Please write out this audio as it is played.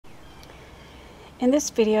In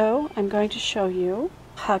this video, I'm going to show you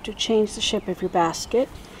how to change the shape of your basket.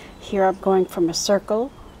 Here I'm going from a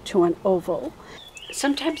circle to an oval.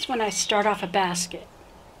 Sometimes when I start off a basket,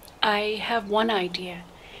 I have one idea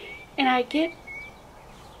and I get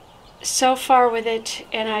so far with it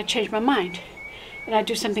and I change my mind and I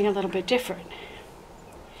do something a little bit different.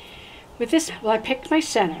 With this, well, I picked my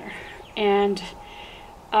center and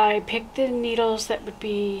I picked the needles that would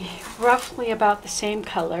be roughly about the same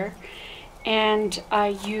color, and I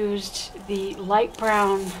used the light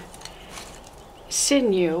brown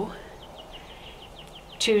sinew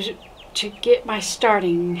to get my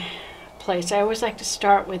starting place. I always like to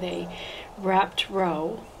start with a wrapped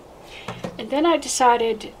row, and then I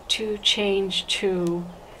decided to change to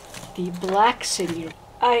the black sinew.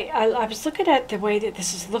 I was looking at the way that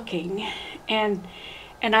this is looking, and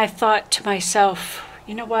I thought to myself,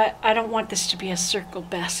 you know what, I don't want this to be a circle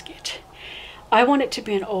basket. I want it to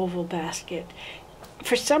be an oval basket.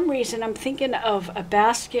 For some reason, I'm thinking of a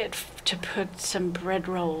basket to put some bread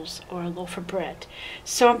rolls or a loaf of bread.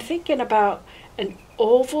 So I'm thinking about an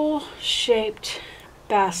oval shaped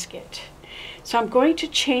basket. So I'm going to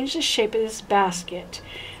change the shape of this basket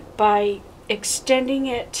by extending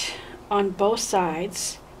it on both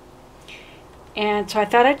sides. And so I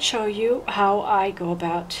thought I'd show you how I go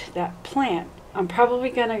about that plan. I'm probably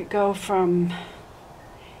going to go from,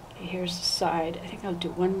 here's the side, I think I'll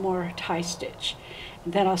do one more tie stitch,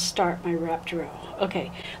 and then I'll start my wrapped row.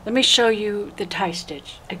 Okay, let me show you the tie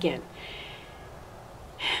stitch again.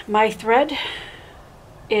 My thread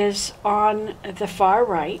is on the far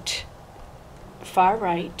right.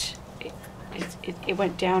 It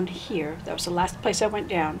went down here. That was the last place I went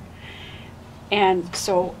down. And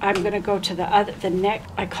so I'm going to go to the neck.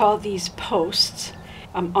 I call these posts.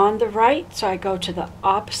 I'm on the right, so I go to the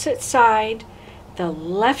opposite side, the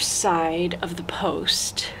left side of the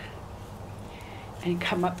post, and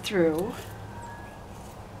come up through.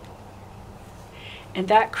 And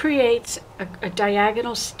that creates a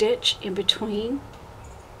diagonal stitch in between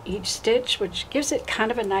each stitch, which gives it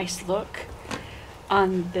kind of a nice look.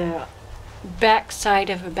 On the back side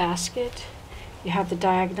of a basket, you have the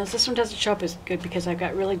diagonals. This one doesn't show up as good because I've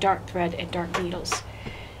got really dark thread and dark needles.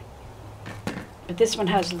 But this one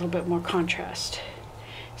has a little bit more contrast,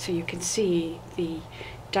 so you can see the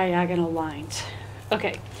diagonal lines.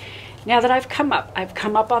 Okay, now that I've come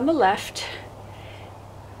up on the left.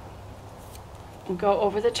 We'll go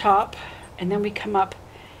over the top, and then we come up.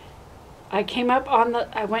 I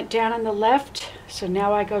went down on the left, so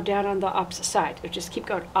now I go down on the opposite side. I just keep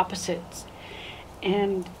going opposites,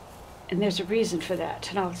 and there's a reason for that,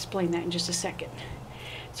 and I'll explain that in just a second.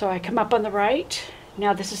 So I come up on the right.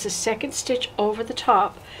 Now this is the second stitch over the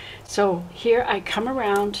top. So here I come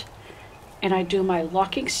around and I do my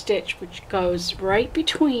locking stitch, which goes right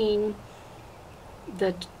between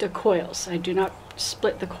the coils. I do not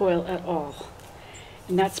split the coil at all.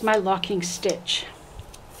 And that's my locking stitch.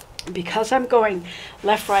 Because I'm going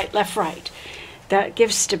left, right, that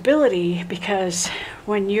gives stability, because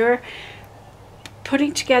when you're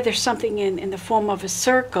putting together something in the form of a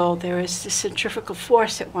circle, there is the centrifugal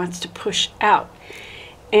force that wants to push out.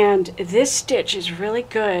 And this stitch is really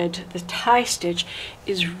good. The tie stitch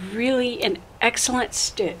is really an excellent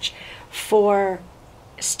stitch for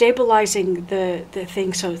stabilizing the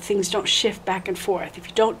thing so things don't shift back and forth. If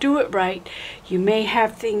you don't do it right, you may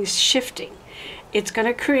have things shifting. It's going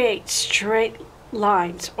to create straight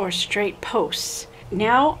lines or straight posts.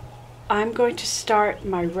 Now I'm going to start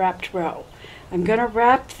my wrapped row. I'm going to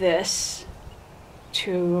wrap this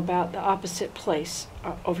to about the opposite place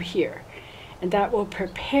over here, and that will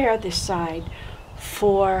prepare this side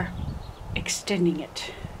for extending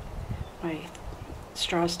it. My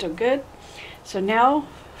straw is still good. So now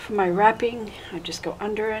for my wrapping, I just go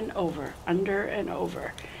under and over, under and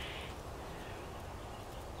over.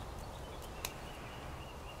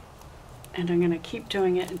 And I'm going to keep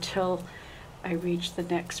doing it until I reach the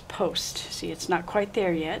next post. See, it's not quite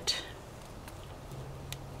there yet.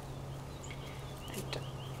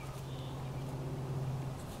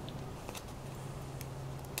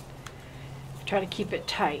 Try to keep it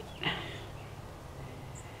tight.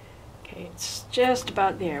 Okay, it's just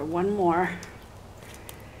about there. One more.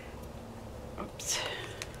 Oops.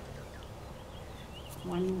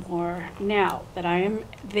 One more. Now that I am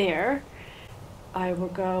there, I will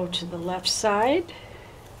go to the left side.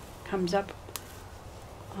 Comes up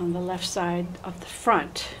on the left side of the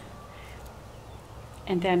front.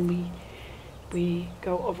 And then we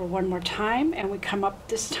go over one more time, and we come up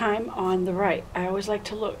this time on the right. I always like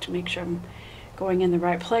to look to make sure I'm going in the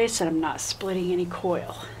right place and I'm not splitting any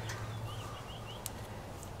coil.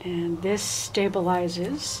 And this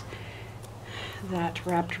stabilizes that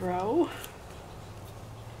wrapped row.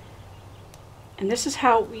 And this is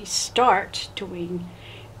how we start doing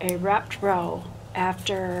a wrapped row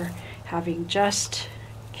after having just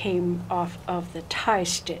came off of the tie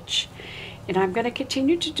stitch. And I'm going to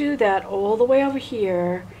continue to do that all the way over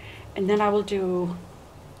here, and then I will do,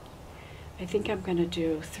 I think I'm going to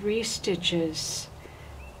do 3 stitches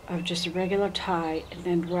of just a regular tie and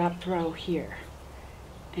then wrapped row here.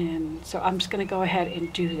 And so I'm just going to go ahead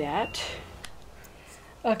and do that.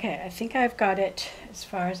 Okay, I think I've got it as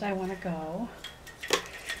far as I want to go.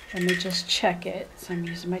 Let me just check it. So I'm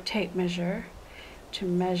using my tape measure to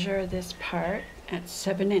measure this part at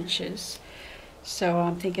 7 inches. So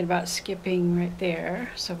I'm thinking about skipping right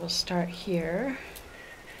there. So we'll start here.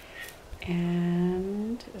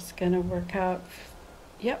 And it's going to work out.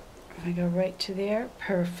 Yep, I go right to there.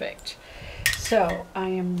 Perfect. So I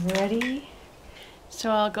am ready. So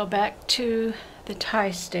I'll go back to the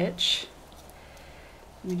tie stitch.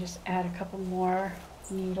 Let me just add a couple more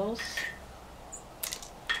needles.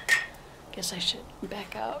 Guess I should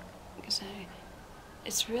back out because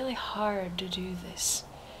it's really hard to do this.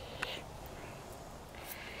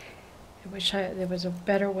 I wish there was a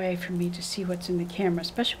better way for me to see what's in the camera,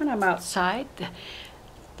 especially when I'm outside. The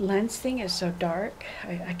lens thing is so dark,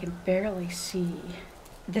 I can barely see.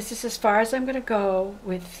 This is as far as I'm going to go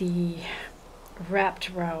with the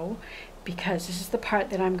wrapped row, because this is the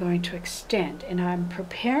part that I'm going to extend, and I'm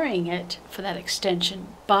preparing it for that extension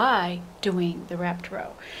by doing the wrapped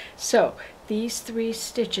row. So these 3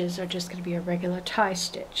 stitches are just going to be a regular tie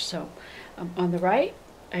stitch. So on the right,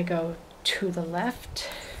 I go to the left.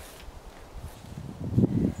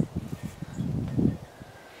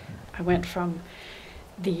 I went from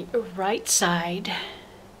the right side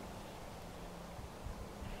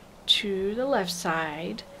to the left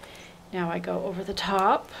side. Now I go over the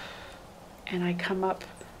top and I come up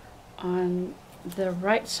on the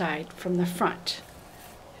right side from the front.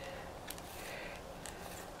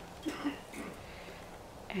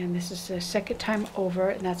 And this is the second time over,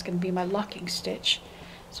 and that's going to be my locking stitch.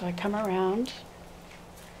 So I come around.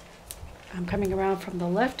 I'm coming around from the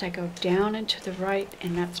left, I go down into the right,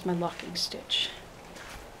 and that's my locking stitch.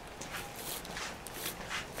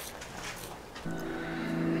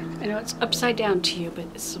 I know it's upside down to you,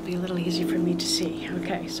 but this will be a little easy for me to see.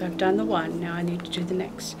 Okay, so I've done the one, now I need to do the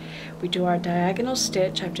next. We do our diagonal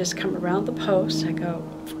stitch. I've just come around the post. I go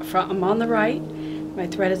from, I'm on the right, my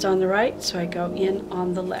thread is on the right, so I go in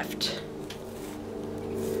on the left.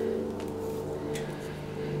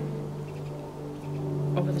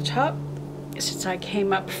 Over the top. Since I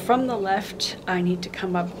came up from the left, I need to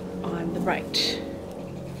come up on the right.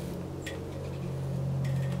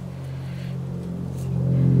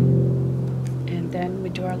 And then we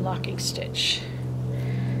do our locking stitch,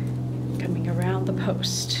 coming around the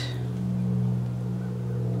post.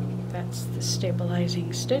 That's the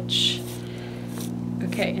stabilizing stitch.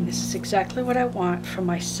 Okay, and this is exactly what I want for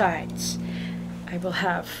my sides. I will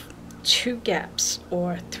have 2 gaps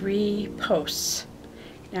or 3 posts.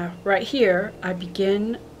 Now right here I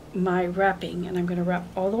begin my wrapping, and I'm going to wrap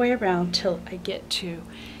all the way around till I get to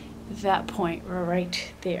that point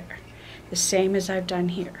right there, the same as I've done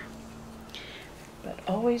here, but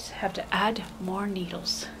always have to add more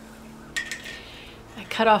needles. I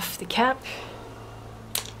cut off the cap,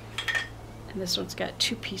 and this one's got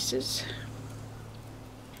 2 pieces.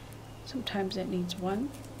 Sometimes it needs 1,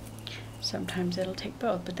 sometimes it'll take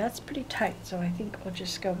both, but that's pretty tight, so I think we'll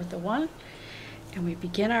just go with the 1. And we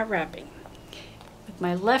begin our wrapping. With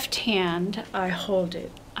my left hand, I hold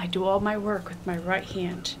it. I do all my work with my right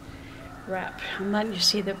hand wrap. I'm letting you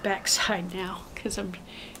see the back side now because I'm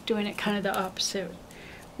doing it kind of the opposite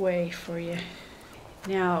way for you.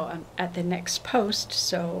 Now I'm at the next post,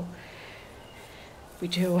 so we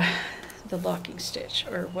do the locking stitch,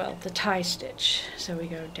 or well, the tie stitch. So we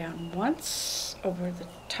go down once over the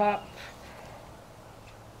top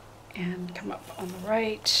and come up on the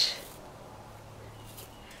right.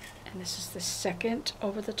 And this is the second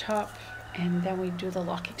over the top, and then we do the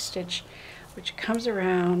locking stitch, which comes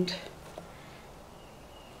around.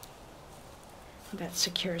 That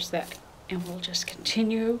secures that, and we'll just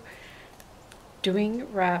continue doing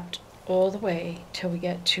wrapped all the way till we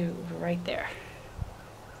get to right there.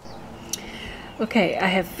 Okay, I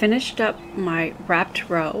have finished up my wrapped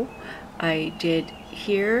row. I did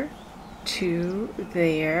here to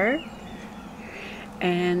there,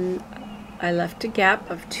 and I left a gap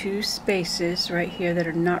of 2 spaces right here that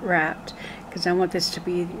are not wrapped because I want this to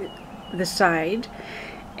be the side,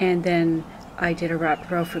 and then I did a wrapped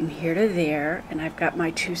row from here to there, and I've got my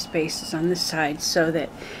 2 spaces on the side so that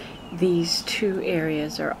these 2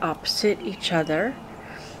 areas are opposite each other,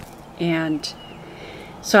 and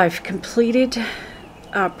So I've completed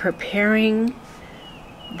preparing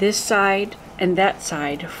this side and that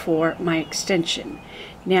side for my extension.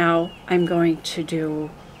 Now I'm going to do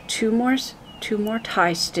two more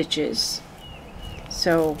tie stitches.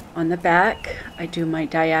 So on the back I do my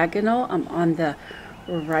diagonal. I'm on the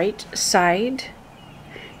right side,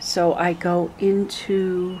 so I go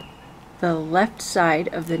into the left side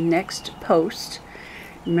of the next post.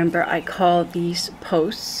 Remember, I call these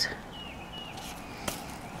posts.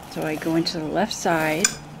 So I go into the left side.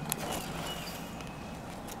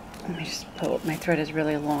 Let me just pull up. My thread is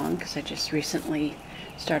really long because I just recently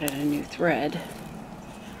started a new thread.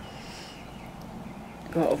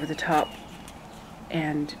 Go over the top,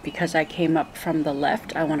 and because I came up from the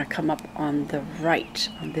left, I want to come up on the right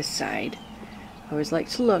on this side. I always like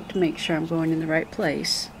to look to make sure I'm going in the right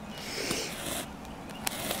place.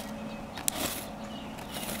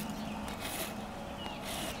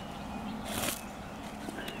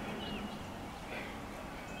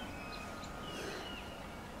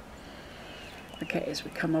 Okay, as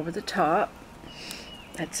we come over the top,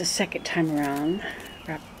 that's the second time around,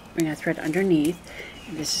 wrapping a thread underneath.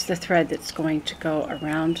 And this is the thread that's going to go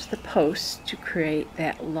around the post to create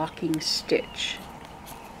that locking stitch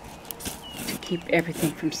to keep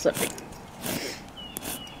everything from slipping.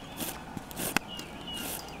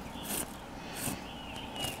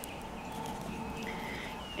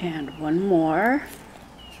 And one more.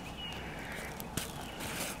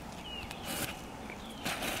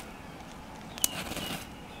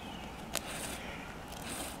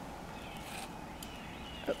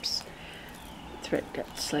 Oops, thread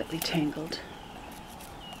got slightly tangled.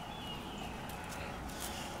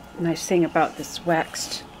 Nice thing about this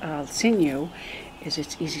waxed sinew is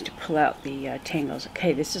it's easy to pull out the tangles.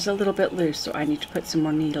 Okay, this is a little bit loose, so I need to put some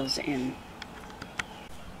more needles in.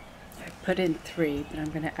 I put in 3, but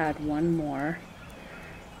I'm going to add one more.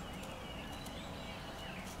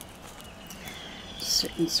 So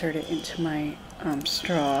insert it into my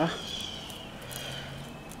straw.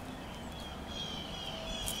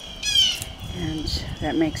 And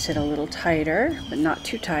that makes it a little tighter, but not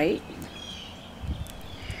too tight.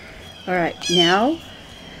 Alright, now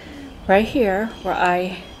right here where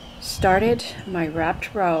I started my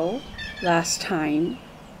wrapped row last time,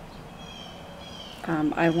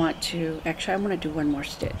 I want to do one more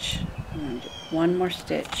stitch. I'm going to do one more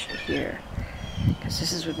stitch here because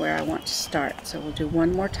this is where I want to start. So we'll do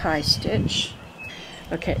one more tie stitch.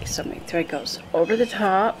 Okay, so my thread goes over the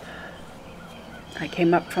top. I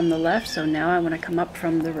came up from the left, so now I want to come up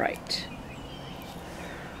from the right.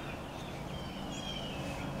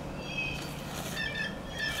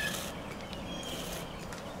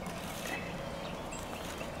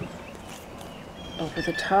 Over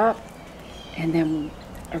the top, and then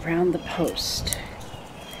around the post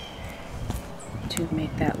to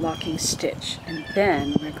make that locking stitch. And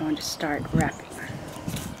then we're going to start wrapping.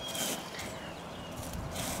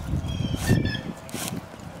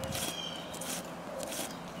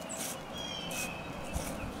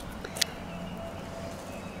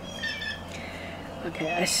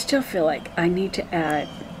 Okay, I still feel like I need to add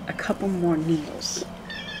a couple more needles.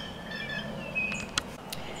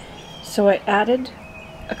 So I added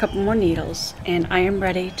a couple more needles and I am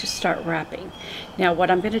ready to start wrapping. Now what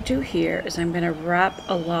I'm going to do here is I'm going to wrap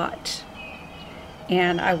a lot,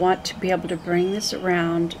 and I want to be able to bring this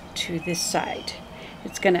around to this side.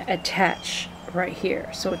 It's going to attach right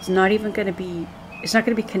here, so it's not even going to be, it's not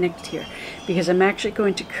going to be connected here because I'm actually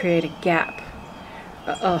going to create a gap.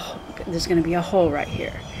 There's going to be a hole right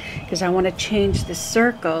here because I want to change the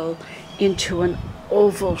circle into an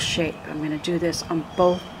oval shape. I'm going to do this on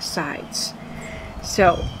both sides.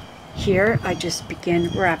 So here I just begin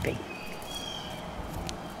wrapping.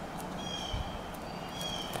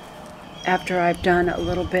 After I've done a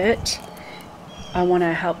little bit, I want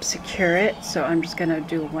to help secure it, so I'm just going to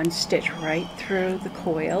do one stitch right through the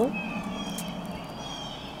coil.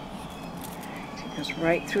 It goes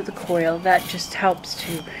right through the coil. That just helps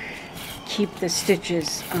to keep the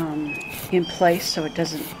stitches in place so it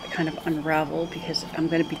doesn't kind of unravel, because I'm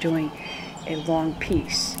going to be doing a long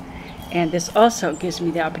piece. And this also gives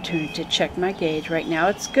me the opportunity to check my gauge. Right now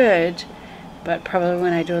it's good, but probably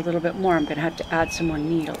when I do a little bit more I'm going to have to add some more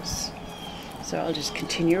needles. So I'll just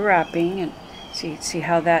continue wrapping and see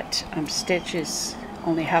how that stitch is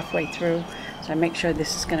only halfway through. So I make sure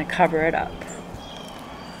this is going to cover it up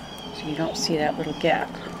so you don't see that little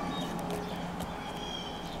gap.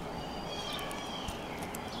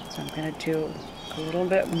 So I'm going to do a little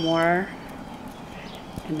bit more,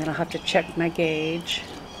 and then I'll have to check my gauge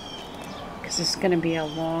because this is going to be a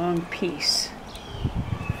long piece.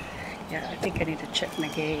 Yeah, I think I need to check my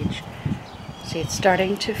gauge. See, it's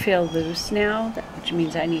starting to feel loose now, which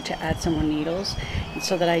means I need to add some more needles. And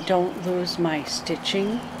so that I don't lose my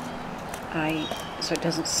stitching, so it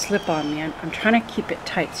doesn't slip on me, I'm trying to keep it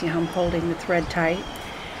tight. See how I'm holding the thread tight?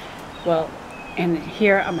 Well, and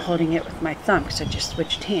here I'm holding it with my thumb because I just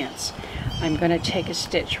switched hands. I'm going to take a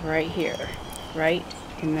stitch right here, right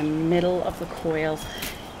in the middle of the coil,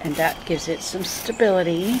 and that gives it some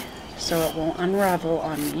stability so it won't unravel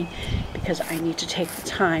on me, because I need to take the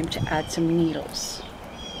time to add some needles.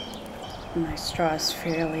 My straw is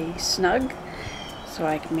fairly snug, so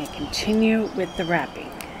I may continue with the wrapping.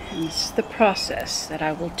 And this is the process that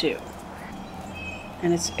I will do.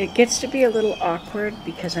 And it gets to be a little awkward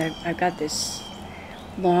because I've got this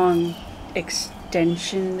long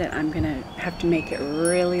extension that I'm going to have to make it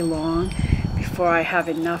really long before I have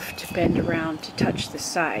enough to bend around to touch the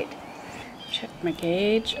side. Check my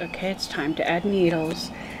gauge. Okay, it's time to add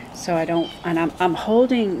needles. So I'm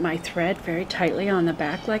holding my thread very tightly on the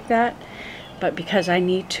back like that, but because I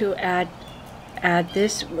need to add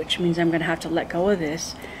this, which means I'm going to have to let go of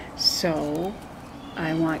this, so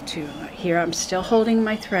I want to, here I'm still holding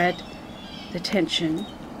my thread, the tension,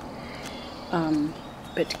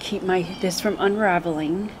 but to keep this from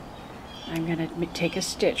unraveling, I'm going to take a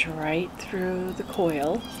stitch right through the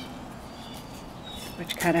coil,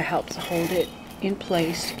 which kind of helps hold it in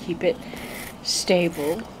place to keep it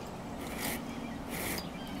stable.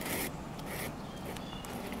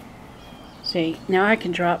 See, now I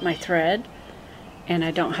can drop my thread and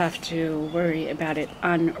I don't have to worry about it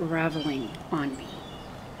unraveling on me.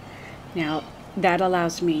 Now that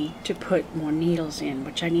allows me to put more needles in,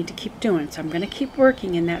 which I need to keep doing, so I'm going to keep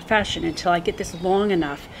working in that fashion until I get this long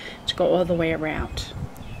enough to go all the way around.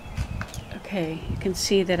 Okay, you can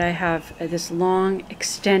see that I have this long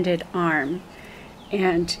extended arm,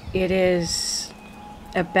 and it is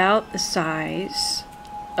about the size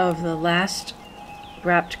of the last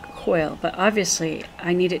wrapped coil, but obviously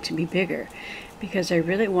I need it to be bigger because I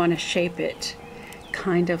really want to shape it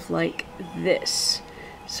kind of like this.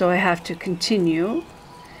 So I have to continue.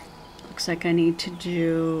 Looks like I need to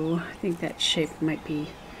do, I think that shape might be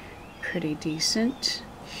pretty decent.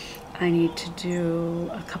 I need to do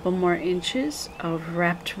a couple more inches of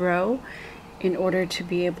wrapped row in order to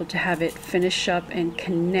be able to have it finish up and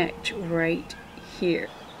connect right here.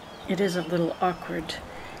 It is a little awkward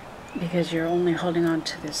because you're only holding on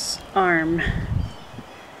to this arm,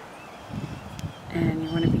 and you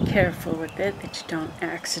want to be careful with it that you don't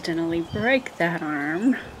accidentally break that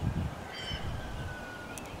arm.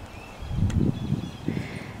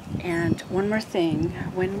 And one more thing,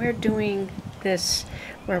 when we're doing this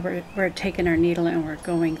where we're taking our needle and we're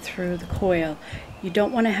going through the coil, you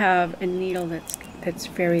don't want to have a needle that's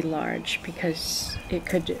very large, because it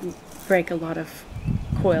could break a lot of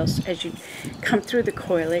coils. As you come through the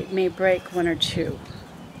coil, it may break one or two.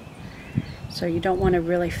 So you don't want a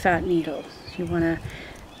really fat needle. You want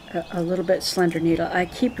a little bit slender needle. I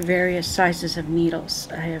keep various sizes of needles.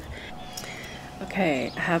 I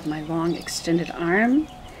have my long extended arm,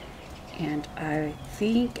 and I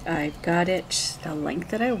think I've got it the length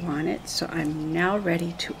that I want it, so I'm now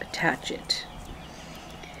ready to attach it.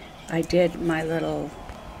 I did my little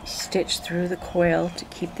stitch through the coil to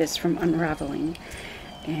keep this from unraveling,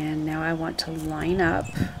 and now I want to line up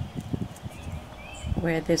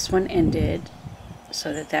where this one ended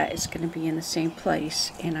so that is going to be in the same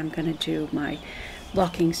place, and I'm going to do my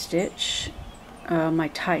locking stitch, my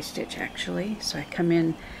tie stitch actually. So I come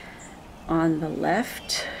in on the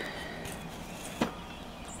left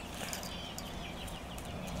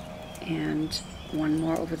and one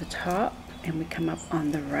more over the top, and we come up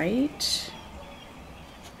on the right.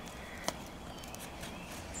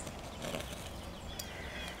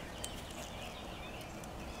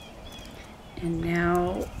 And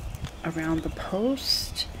now around the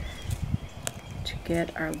post to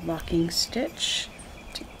get our locking stitch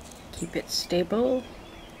to keep it stable.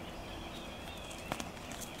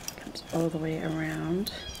 Comes all the way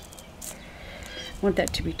around. I want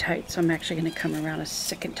that to be tight, so I'm actually going to come around a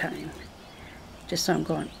second time, just so I'm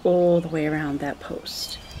going all the way around that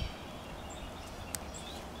post.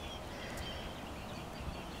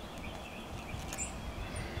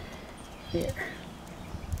 There.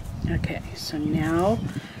 Okay, so now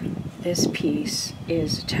this piece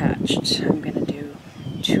is attached. I'm going to do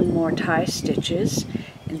 2 more tie stitches,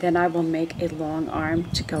 and then I will make a long arm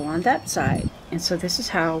to go on that side. And so this is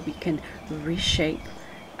how we can reshape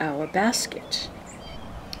our basket.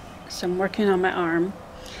 So I'm working on my arm,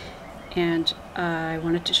 and I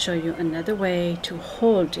wanted to show you another way to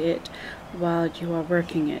hold it while you are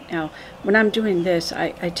working it. Now, when I'm doing this,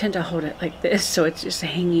 I tend to hold it like this, so it's just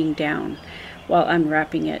hanging down. while I'm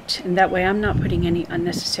wrapping it, and that way I'm not putting any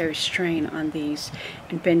unnecessary strain on these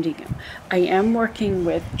and bending them. I am working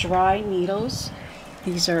with dry needles.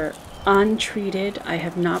 These are untreated. I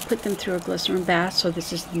have not put them through a glycerin bath, so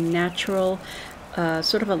this is natural,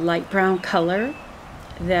 sort of a light brown color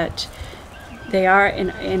that they are,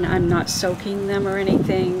 and I'm not soaking them or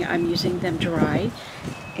anything. I'm using them dry,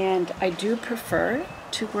 and I do prefer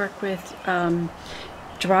to work with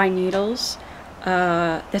dry needles.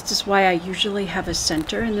 This is why I usually have a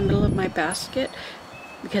center in the middle of my basket,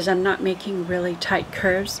 because I'm not making really tight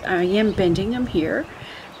curves. I am bending them here,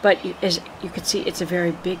 but as you can see, it's a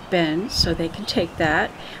very big bend, so they can take that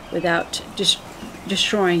without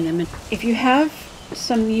destroying them. If you have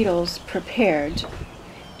some needles prepared,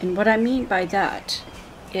 and what I mean by that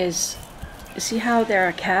is, see how there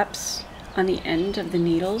are caps on the end of the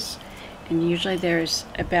needles, and usually there's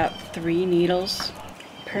about 3 needles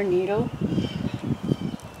per needle.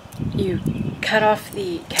 You cut off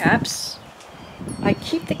the caps. I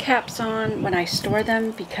keep the caps on when I store them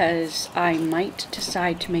because I might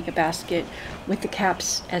decide to make a basket with the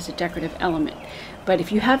caps as a decorative element. But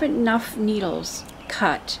if you have enough needles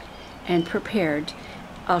cut and prepared,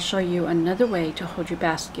 I'll show you another way to hold your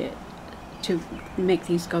basket to make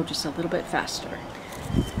these go just a little bit faster.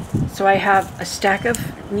 So I have a stack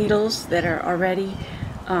of needles that are already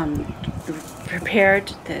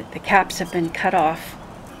prepared. The caps have been cut off.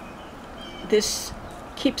 This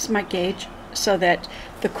keeps my gauge so that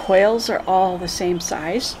the coils are all the same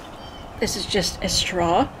size. This is just a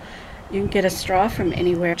straw. You can get a straw from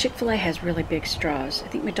anywhere. Chick-fil-A has really big straws. I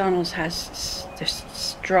think McDonald's has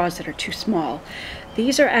straws that are too small.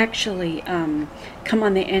 These are actually come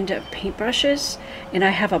on the end of paintbrushes, and I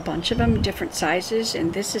have a bunch of them, different sizes,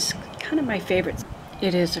 and this is kind of my favorite.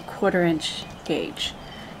 It is a 1/4 inch gauge.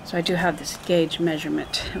 So I do have this gauge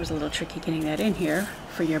measurement. It was a little tricky getting that in here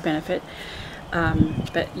for your benefit.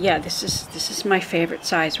 But yeah, this is my favorite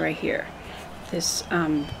size right here. This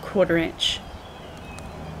 1/4 inch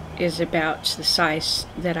is about the size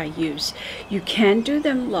that I use. You can do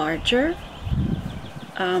them larger.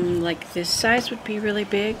 Like this size would be really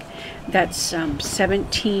big. That's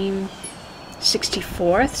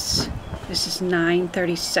 17/64. This is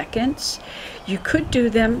 9/32. You could do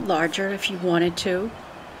them larger if you wanted to.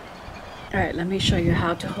 All right, let me show you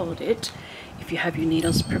how to hold it if you have your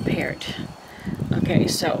needles prepared. Okay,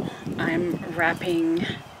 so I'm wrapping,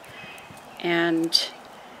 and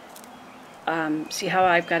see how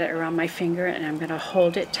I've got it around my finger, and I'm going to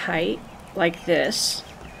hold it tight like this.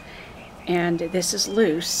 And this is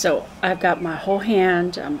loose, so I've got my whole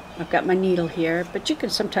hand. I've got my needle here, but you can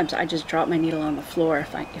sometimes I just drop my needle on the floor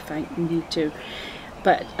if I need to.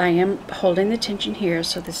 But I am holding the tension here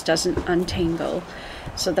so this doesn't untangle,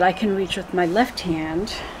 so that I can reach with my left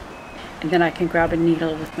hand, and then I can grab a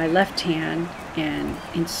needle with my left hand and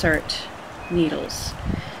insert needles.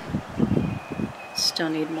 Still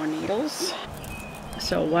need more needles.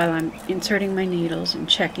 So while I'm inserting my needles and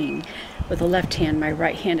checking with the left hand, my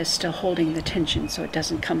right hand is still holding the tension so it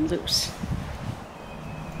doesn't come loose.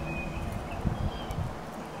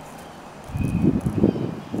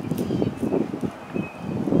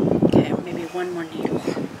 Okay, maybe one more needle.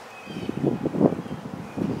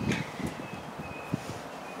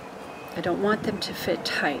 I don't want them to fit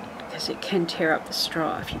tight because it can tear up the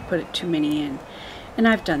straw if you put it too many in, and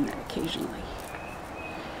I've done that occasionally.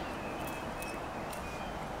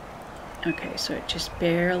 Okay, so it just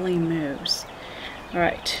barely moves. All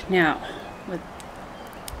right, now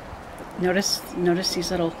notice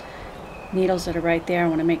these little needles that are right there. I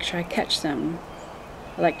want to make sure I catch them.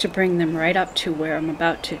 I like to bring them right up to where I'm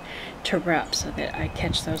about to wrap so that I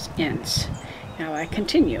catch those ends. Now I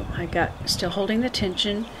continue. I got still holding the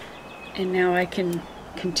tension, and now I can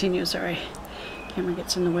continue. Sorry, camera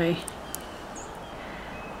gets in the way.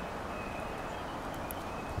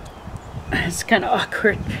 It's kind of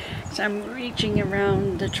awkward because I'm reaching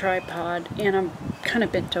around the tripod and I'm kind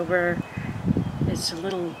of bent over. It's a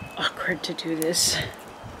little awkward to do this.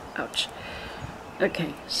 Ouch.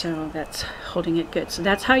 Okay, so that's holding it good. So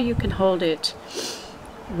that's how you can hold it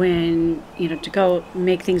when, you know, to go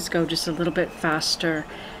make things go just a little bit faster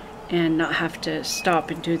and not have to stop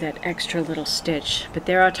and do that extra little stitch. But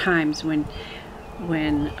there are times when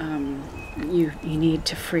you need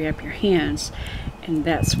to free up your hands, and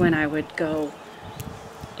that's when I would go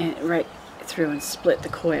right through and split the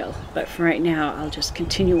coil. But for right now, I'll just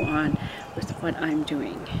continue on with what I'm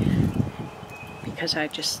doing because I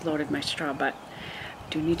just loaded my straw. But I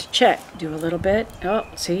do need to check, do a little bit. Oh,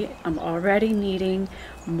 see, I'm already needing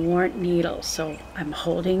more needles, so I'm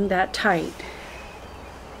holding that tight.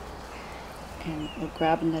 And we'll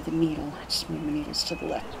grab another needle. I just move my needles to the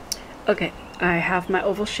left. Okay, I have my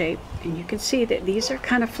oval shape, and you can see that these are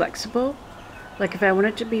kind of flexible. Like if I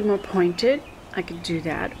wanted to be more pointed, I could do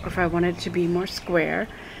that. Or if I wanted to be more square,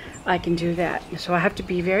 I can do that. So I have to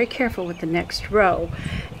be very careful with the next row,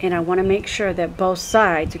 and I want to make sure that both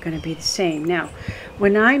sides are going to be the same. Now,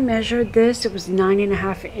 when I measured this, it was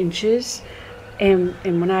 9.5 inches, and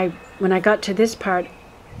when I got to this part,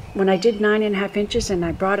 when I did 9.5 inches and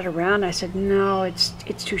I brought it around, I said, no, it's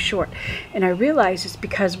too short. And I realized it's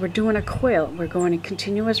because we're doing a coil. We're going a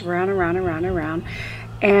continuous round, around, around, around.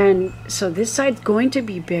 And so this side's going to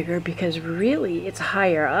be bigger because really it's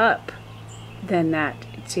higher up than that.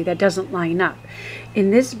 See, that doesn't line up.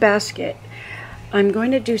 In this basket, I'm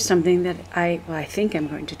going to do something that I think I'm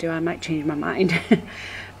going to do. I might change my mind.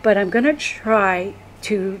 But I'm going to try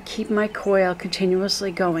to keep my coil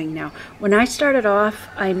continuously going. Now, when I started off,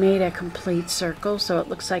 I made a complete circle, so it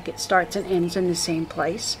looks like it starts and ends in the same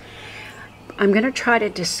place. I'm going to try to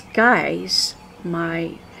disguise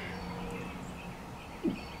my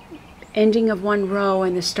ending of one row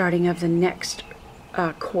and the starting of the next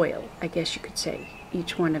coil, I guess you could say.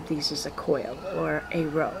 Each one of these is a coil or a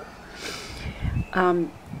row.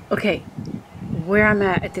 Okay, where I'm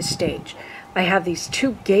at this stage. I have these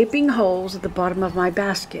 2 gaping holes at the bottom of my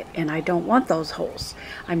basket, and I don't want those holes.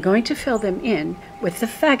 I'm going to fill them in with the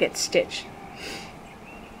faggot stitch.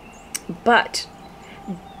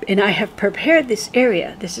 And I have prepared this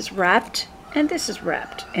area. This is wrapped, and this is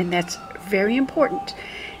wrapped, and that's very important.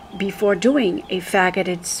 Before doing a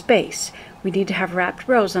faggoted space, we need to have wrapped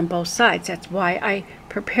rows on both sides. That's why I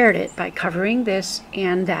prepared it by covering this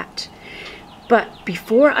and that. But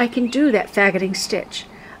before I can do that faggoting stitch,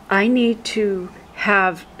 I need to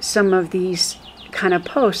have some of these kind of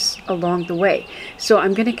posts along the way. So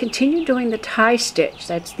I'm going to continue doing the tie stitch.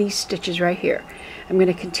 That's these stitches right here. I'm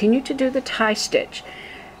going to continue to do the tie stitch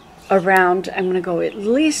around. I'm going to go at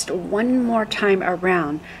least one more time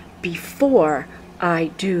around before I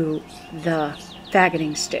do the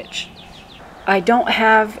faggoting stitch. I don't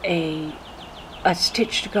have a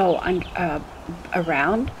stitch to go on,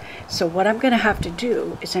 around, so what I'm going to have to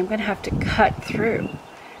do is I'm going to have to cut through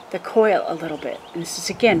the coil a little bit. And this is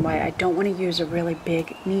again why I don't want to use a really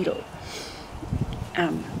big needle.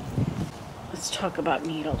 Let's talk about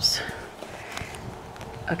needles.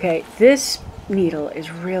 Okay, this needle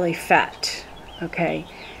is really fat. Okay,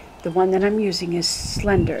 the one that I'm using is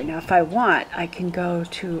slender. Now if I want, I can go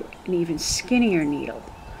to an even skinnier needle.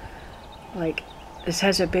 Like this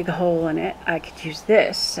has a big hole in it. I could use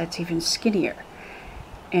this, that's even skinnier.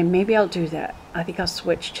 And maybe I'll do that. I think I'll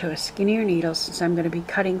switch to a skinnier needle since I'm going to be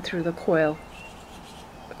cutting through the coil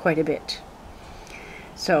quite a bit.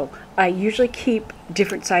 So I usually keep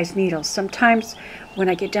different size needles. Sometimes when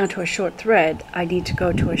I get down to a short thread, I need to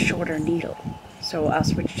go to a shorter needle. So I'll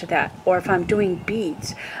switch to that. Or if I'm doing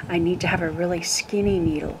beads, I need to have a really skinny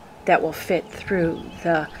needle that will fit through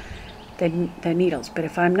the needles. But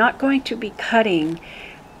if I'm not going to be cutting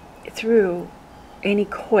through any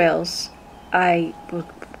coils, I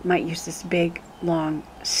might use this big, long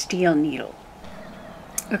steel needle.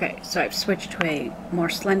 Okay, so I've switched to a more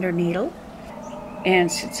slender needle.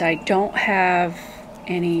 And since I don't have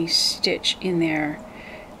any stitch in there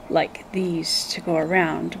like these to go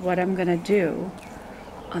around, what I'm going to do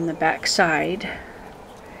on the back side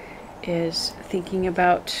is thinking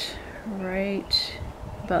about right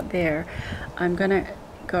about there. I'm going to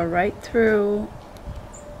go right through.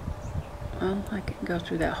 Well, I can go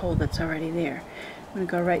through that hole that's already there. I'm going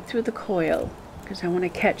to go right through the coil because I want to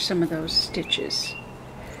catch some of those stitches.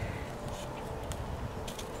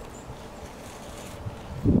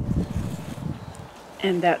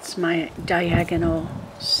 And that's my diagonal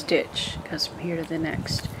stitch, goes from here to the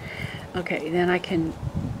next. Okay, then I can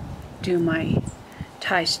do my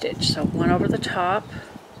tie stitch. So one over the top,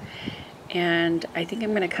 and I think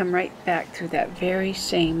I'm going to come right back through that very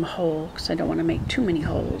same hole because I don't want to make too many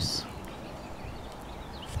holes.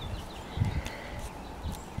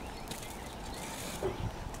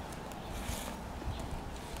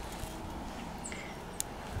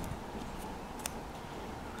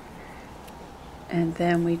 And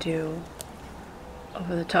then we do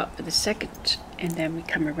over the top for the second, and then we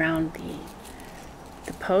come around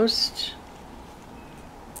the post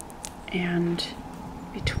and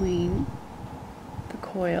between the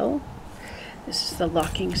coil. This is the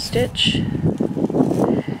locking stitch.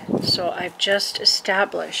 So I've just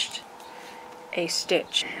established a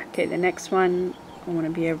stitch. Okay, the next one I want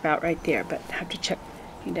to be about right there, but I have to check.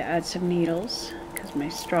 I need to add some needles because my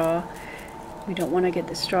straw, we don't want to get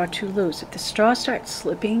the straw too loose. If the straw starts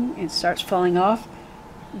slipping and starts falling off,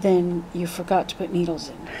 then you forgot to put needles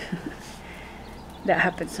in. That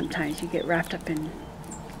happens sometimes. You get wrapped up in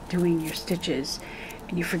doing your stitches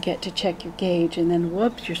and you forget to check your gauge, and then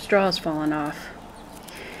whoops, your straw's fallen off.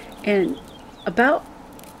 And about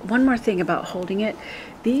one more thing about holding it,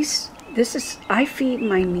 I feed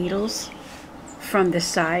my needles from the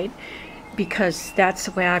side because that's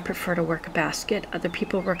the way I prefer to work a basket. Other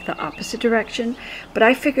people work the opposite direction, but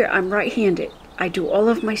I figure I'm right-handed. I do all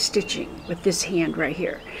of my stitching with this hand right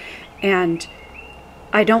here, and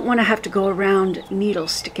I don't want to have to go around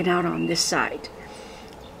needles sticking out on this side.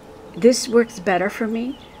 This works better for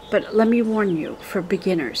me, but let me warn you, for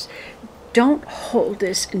beginners, don't hold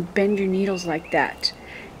this and bend your needles like that.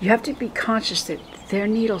 You have to be conscious that there are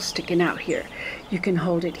needles sticking out here. You can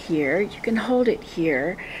hold it here, you can hold it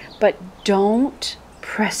here, but don't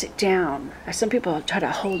press it down. Some people try to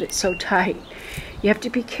hold it so tight. You have to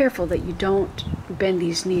be careful that you don't bend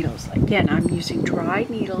these needles. Again, I'm using dry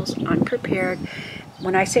needles, unprepared.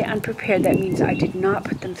 When I say unprepared, that means I did not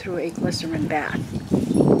put them through a glycerin bath.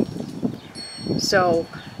 So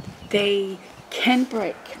they can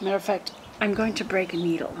break. Matter of fact, I'm going to break a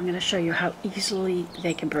needle. I'm going to show you how easily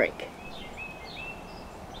they can break.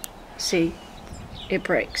 See, it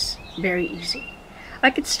breaks. Very easy. I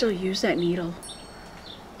could still use that needle,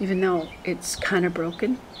 even though it's kind of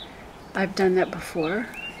broken. I've done that before.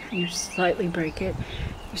 You slightly break it.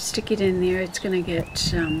 You stick it in there. It's going to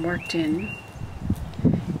get worked in.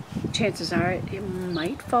 Chances are it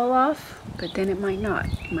might fall off, but then it might not.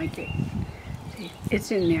 It might get... See,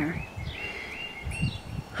 it's in there.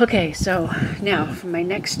 Okay, so now for my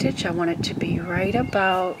next stitch, I want it to be right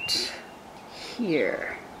about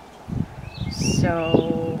here.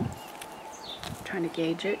 So, I'm trying to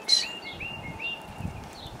gauge it.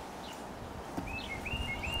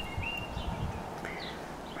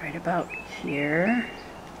 Right about here.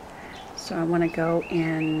 So I want to go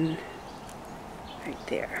in right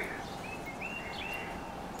there.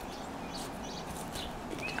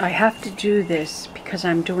 I have to do this because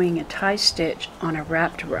I'm doing a tie stitch on a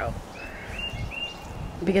wrapped row,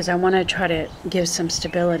 because I want to try to give some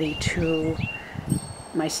stability to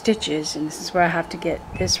my stitches, and this is where I have to get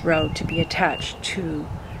this row to be attached to.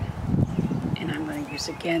 And I'm going to use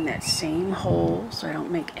again that same hole so I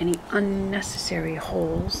don't make any unnecessary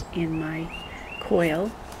holes in my coil.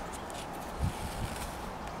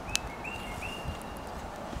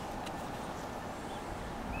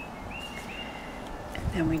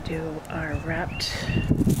 Then we do our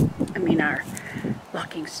our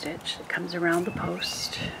locking stitch that comes around the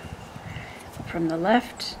post from the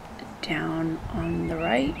left down on the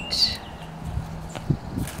right.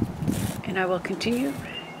 And I will continue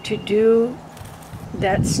to do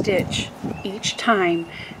that stitch each time,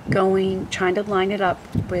 trying to line it up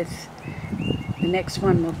with the next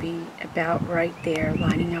one. Will be about right there,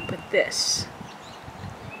 lining up with this.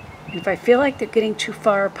 And if I feel like they're getting too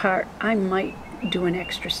far apart, I might do an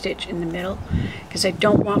extra stitch in the middle, because I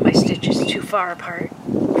don't want my stitches too far apart.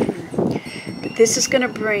 But this is going to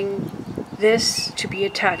bring this to be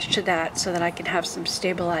attached to that so that I can have some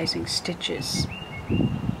stabilizing stitches.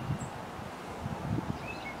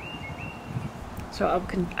 So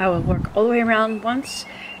I will work all the way around once,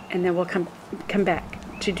 and then we'll come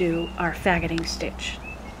back to do our faggoting stitch.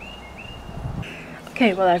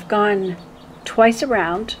 Okay, well, I've gone twice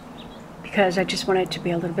around because I just want it to be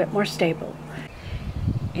a little bit more stable.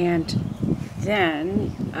 And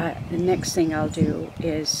then the next thing I'll do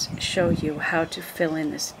is show you how to fill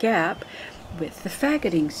in this gap with the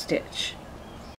faggoting stitch.